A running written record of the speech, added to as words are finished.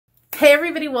Hey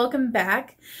everybody, welcome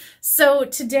back. So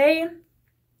today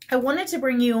I wanted to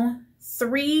bring you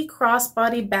 3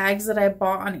 crossbody bags that I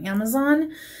bought on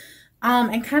Amazon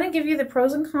and kind of give you the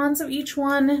pros and cons of each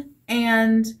one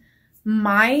and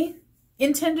my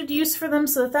intended use for them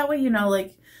so that way you know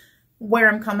like where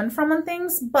I'm coming from on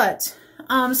things. But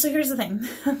so here's the thing.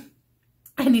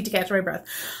 I need to catch my breath.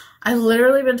 I've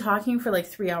literally been talking for like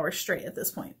 3 hours straight at this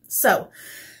point. So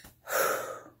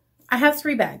I have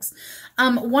 3 bags.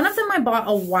 One of them I bought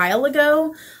a while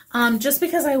ago, just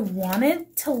because I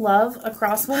wanted to love a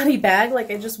crossbody bag. Like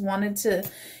I just wanted to,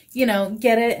 you know,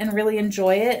 get it and really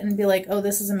enjoy it and be like, oh,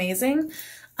 this is amazing.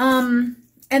 And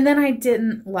then I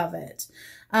didn't love it.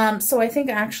 So I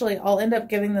think actually I'll end up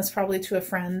giving this probably to a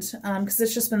friend, because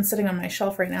it's just been sitting on my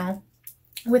shelf right now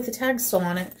with the tag still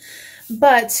on it.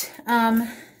 But,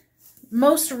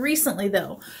 most recently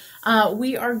though,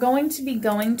 we are going to be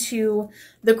going to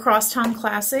the Crosstown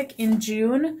Classic in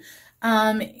June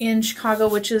in Chicago,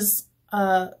 which is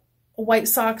White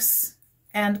Sox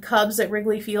and Cubs at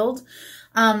Wrigley Field.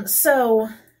 So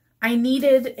I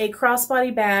needed a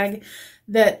crossbody bag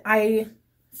that I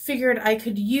figured I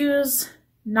could use,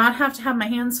 not have to have my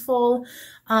hands full,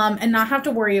 and not have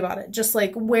to worry about it. Just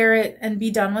like wear it and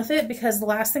be done with it, because the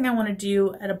last thing I want to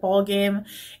do at a ball game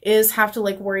is have to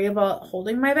like worry about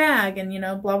holding my bag and, you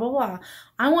know, blah, blah, blah.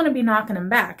 I want to be knocking them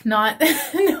back, not,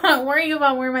 not worrying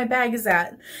about where my bag is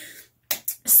at.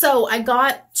 So I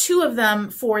got 2 of them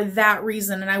for that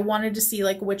reason, and I wanted to see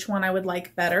like which one I would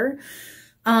like better.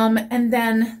 And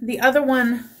then the other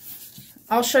one,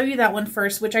 I'll show you that one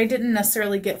first, which I didn't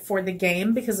necessarily get for the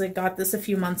game because I got this a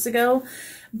few months ago,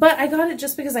 but I got it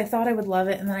just because I thought I would love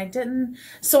it and then I didn't.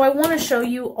 So I want to show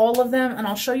you all of them, and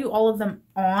I'll show you all of them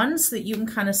on so that you can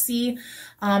kind of see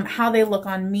how they look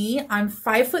on me. I'm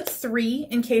 5'3",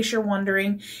 in case you're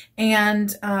wondering.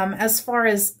 And as far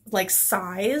as like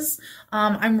size,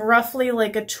 I'm roughly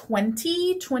like a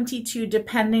 20, 22,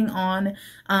 depending on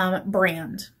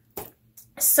brand.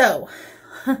 So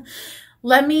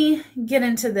let me get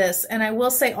into this, and I will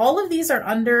say all of these are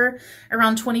under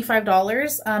around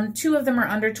 $25. 2 of them are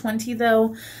under 20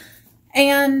 though.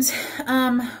 And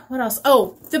what else?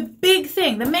 Oh, the big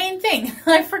thing, the main thing,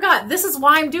 I forgot. This is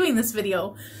why I'm doing this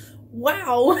video.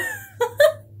 Wow.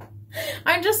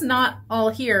 I'm just not all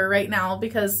here right now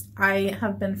because I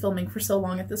have been filming for so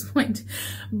long at this point.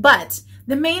 But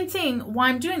the main thing why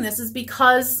I'm doing this is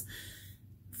because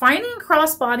finding a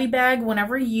crossbody bag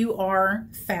whenever you are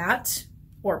fat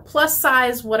or plus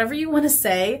size, whatever you want to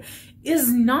say,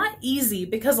 is not easy,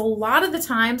 because a lot of the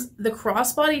times the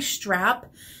crossbody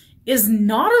strap is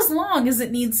not as long as it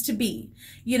needs to be.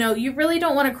 You know, you really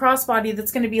don't want a crossbody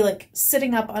that's going to be like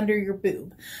sitting up under your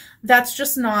boob. That's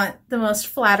just not the most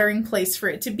flattering place for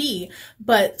it to be.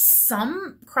 But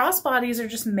some crossbodies are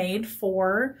just made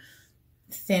for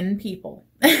thin people.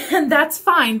 And that's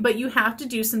fine, but you have to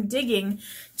do some digging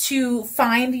to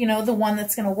find, you know, the one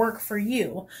that's going to work for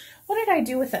you. What did I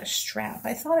do with that strap?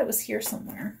 I thought it was here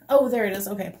somewhere. Oh, there it is.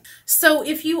 Okay. So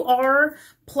if you are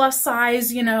plus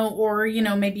size, you know, or, you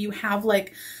know, maybe you have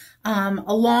like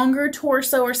a longer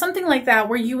torso or something like that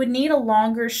where you would need a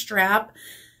longer strap,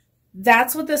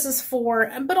 that's what this is for.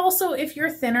 But also if you're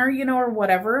thinner, you know, or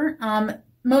whatever,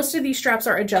 most of these straps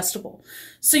are adjustable.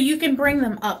 So you can bring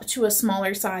them up to a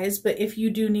smaller size, but if you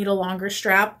do need a longer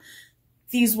strap,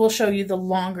 these will show you the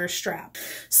longer strap.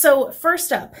 So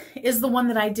first up is the one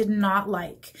that I did not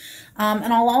like.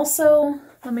 And I'll also,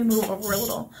 let me move over a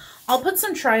little. I'll put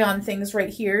some try on things right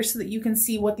here so that you can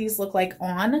see what these look like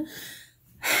on.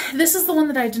 This is the one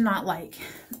that I did not like.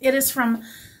 It is from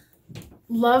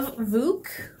Love Vuk.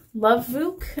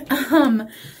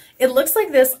 It looks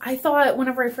like this. I thought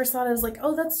whenever I first saw it, I was like,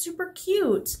 oh, that's super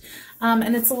cute.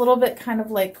 And it's a little bit kind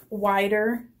of like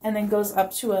wider and then goes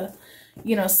up to a,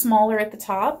 you know, smaller at the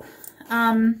top.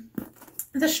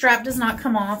 The strap does not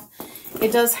come off.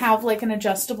 It does have like an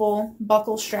adjustable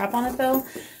buckle strap on it though.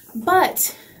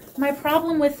 But my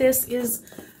problem with this is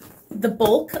the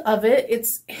bulk of it.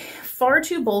 It's far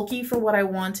too bulky for what I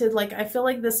wanted. Like, I feel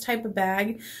like this type of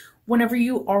bag, whenever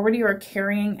you already are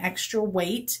carrying extra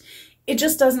weight, it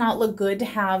just does not look good to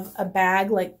have a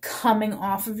bag like coming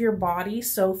off of your body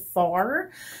so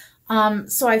far.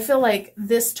 So I feel like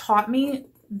this taught me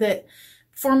that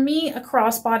for me, a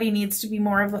crossbody needs to be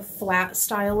more of a flat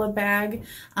style of bag,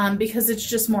 because it's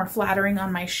just more flattering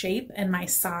on my shape and my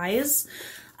size.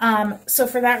 So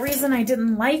for that reason, I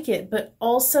didn't like it, but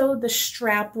also the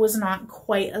strap was not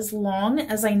quite as long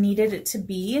as I needed it to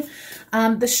be.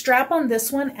 The strap on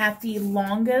this one at the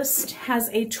longest has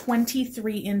a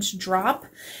 23-inch drop.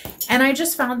 And I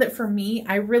just found that for me,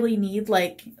 I really need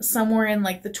like somewhere in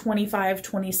like the 25,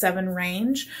 27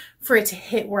 range for it to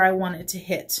hit where I want it to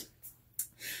hit.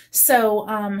 So,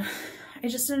 I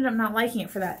just ended up not liking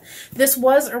it for that. This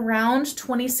was around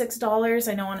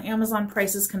 $26. I know on Amazon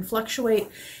prices can fluctuate,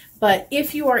 but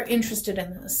if you are interested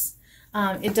in this,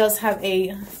 it does have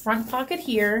a front pocket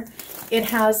here. It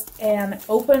has an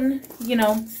open, you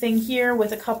know, thing here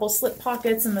with a couple slip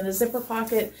pockets and then a zipper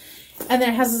pocket. And then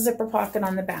it has a zipper pocket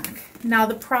on the back. Now,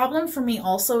 the problem for me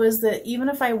also is that even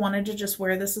if I wanted to just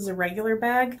wear this as a regular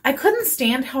bag, I couldn't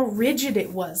stand how rigid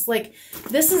it was. Like,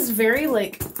 this is very,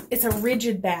 like, it's a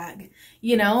rigid bag,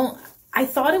 you know? I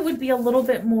thought it would be a little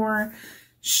bit more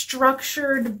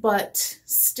structured, but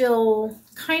still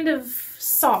kind of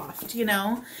soft, you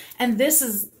know? And this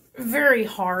is very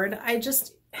hard. I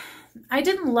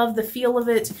didn't love the feel of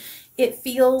it. It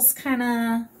feels kind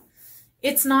of...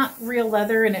 It's not real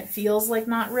leather and it feels like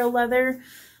not real leather.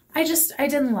 I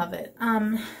didn't love it.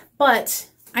 But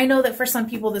I know that for some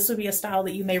people, this would be a style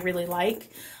that you may really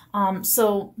like.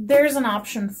 So there's an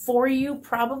option for you.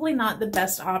 Probably not the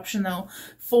best option though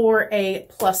for a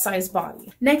plus size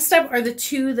body. Next up are the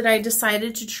two that I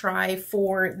decided to try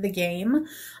for the game.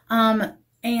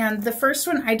 And the first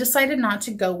one I decided not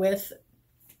to go with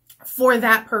for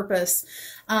that purpose,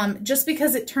 just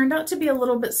because it turned out to be a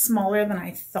little bit smaller than I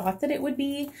thought that it would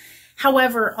be.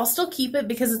 However, I'll still keep it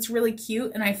because it's really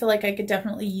cute and I feel like I could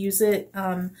definitely use it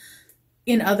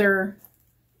in other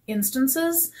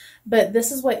instances. But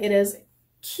this is what it is.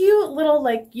 Cute little,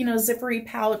 like, you know, zippery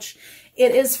pouch.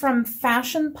 It is from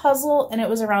Fashion Puzzle and it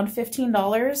was around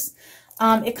 $15.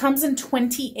 It comes in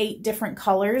 28 different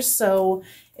colors, so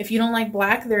if you don't like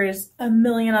black, there's a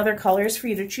million other colors for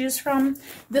you to choose from.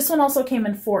 This one also came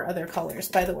in 4 other colors,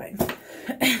 by the way.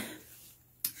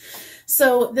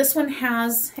 So this one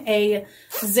has a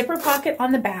zipper pocket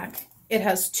on the back. It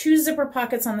has 2 zipper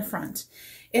pockets on the front.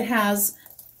 It has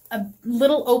a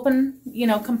little open, you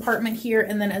know, compartment here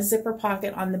and then a zipper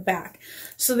pocket on the back.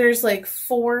 So there's like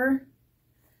 4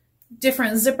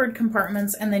 different zippered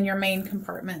compartments and then your main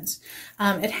compartment.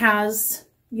 It has,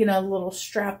 you know, little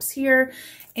straps here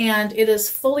and it is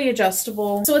fully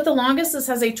adjustable. So at the longest, this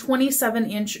has a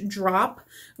 27-inch drop,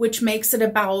 which makes it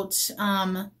about,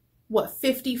 what,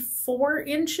 54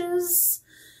 inches?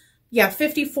 Yeah,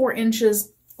 54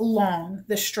 inches long,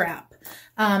 the strap.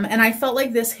 And I felt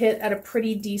like this hit at a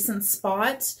pretty decent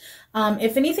spot.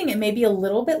 If anything, it may be a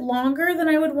little bit longer than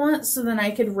I would want, so then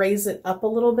I could raise it up a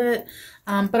little bit.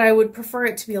 But I would prefer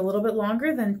it to be a little bit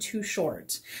longer than too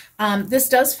short. This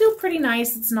does feel pretty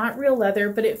nice. It's not real leather,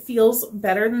 but it feels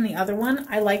better than the other one.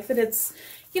 I like that it's,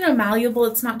 you know, malleable.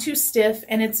 It's not too stiff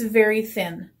and it's very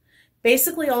thin.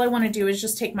 Basically, all I want to do is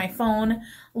just take my phone,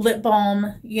 lip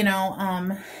balm, you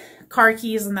know, car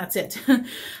keys, and that's it.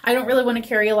 I don't really want to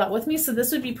carry a lot with me, so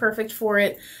this would be perfect for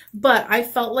it. But I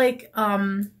felt like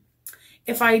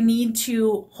if I need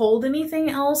to hold anything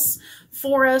else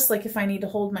for us, like if I need to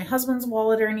hold my husband's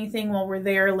wallet or anything while we're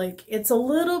there, like it's a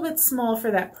little bit small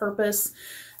for that purpose.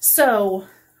 So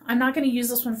I'm not going to use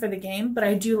this one for the game, but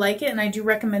I do like it and I do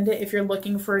recommend it if you're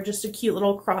looking for just a cute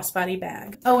little crossbody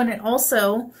bag. Oh, and it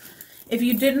also, if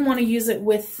you didn't want to use it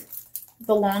with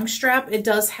the long strap, it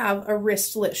does have a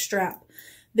wristlet strap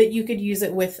that you could use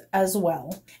it with as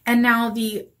well. And now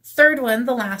the third one,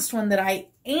 the last one that I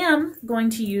am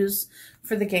going to use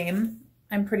for the game,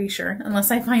 I'm pretty sure, unless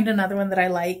I find another one that I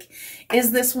like,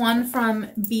 is this one from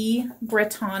B.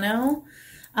 Bretano.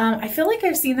 I feel like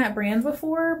I've seen that brand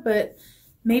before, but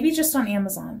maybe just on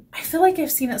Amazon. I feel like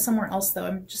I've seen it somewhere else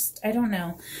though. I don't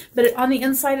know. But on the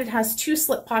inside, it has 2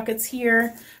 slip pockets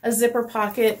here, a zipper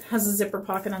pocket, has a zipper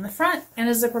pocket on the front and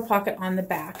a zipper pocket on the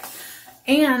back.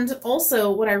 And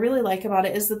also what I really like about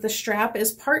it is that the strap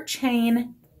is part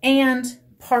chain and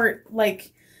part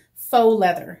like faux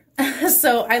leather.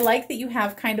 So I like that you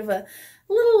have kind of a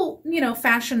little, you know,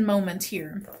 fashion moment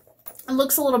here. It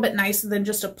looks a little bit nicer than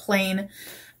just a plain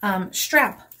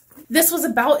strap. This was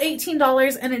about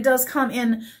 $18 and it does come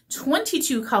in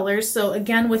 22 colors. So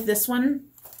again, with this one,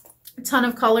 a ton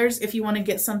of colors if you want to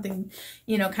get something,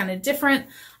 you know, kind of different.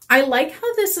 I like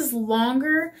how this is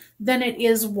longer than it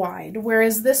is wide,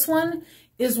 whereas this one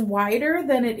is wider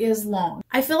than it is long.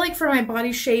 I feel like for my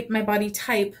body shape, my body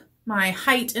type, my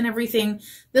height and everything,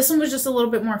 this one was just a little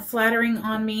bit more flattering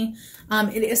on me.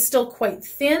 It is still quite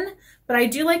thin, but I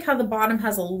do like how the bottom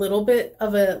has a little bit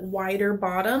of a wider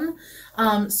bottom.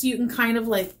 So you can kind of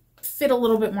like fit a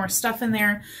little bit more stuff in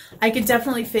there. I could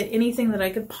definitely fit anything that I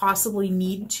could possibly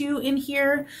need to in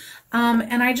here.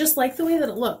 And I just like the way that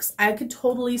it looks. I could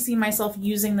totally see myself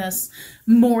using this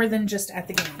more than just at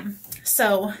the game.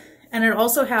 So, and it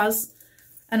also has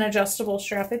an adjustable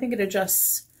strap. I think it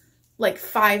adjusts like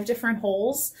 5 different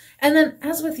holes. And then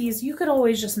as with these, you could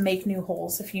always just make new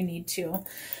holes if you need to.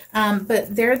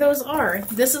 But there those are.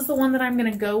 This is the one that I'm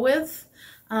going to go with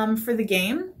for the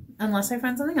game, unless I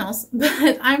find something else.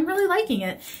 But I'm really liking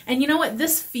it. And you know what?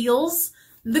 This feels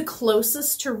the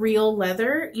closest to real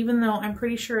leather, even though I'm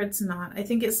pretty sure it's not. I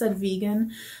think it said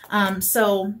vegan.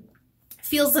 So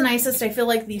feels the nicest. I feel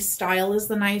like the style is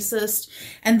the nicest.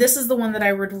 And this is the one that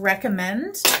I would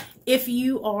recommend if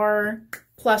you are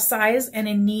plus size and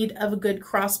in need of a good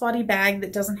crossbody bag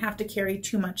that doesn't have to carry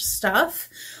too much stuff,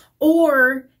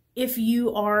 or if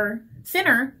you are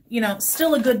thinner, you know,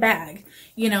 still a good bag,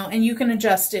 you know, and you can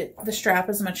adjust it, the strap,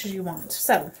 as much as you want.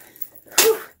 So,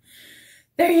 whew,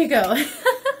 there you go.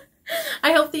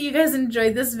 I hope that you guys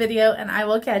enjoyed this video, and I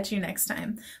will catch you next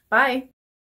time. Bye.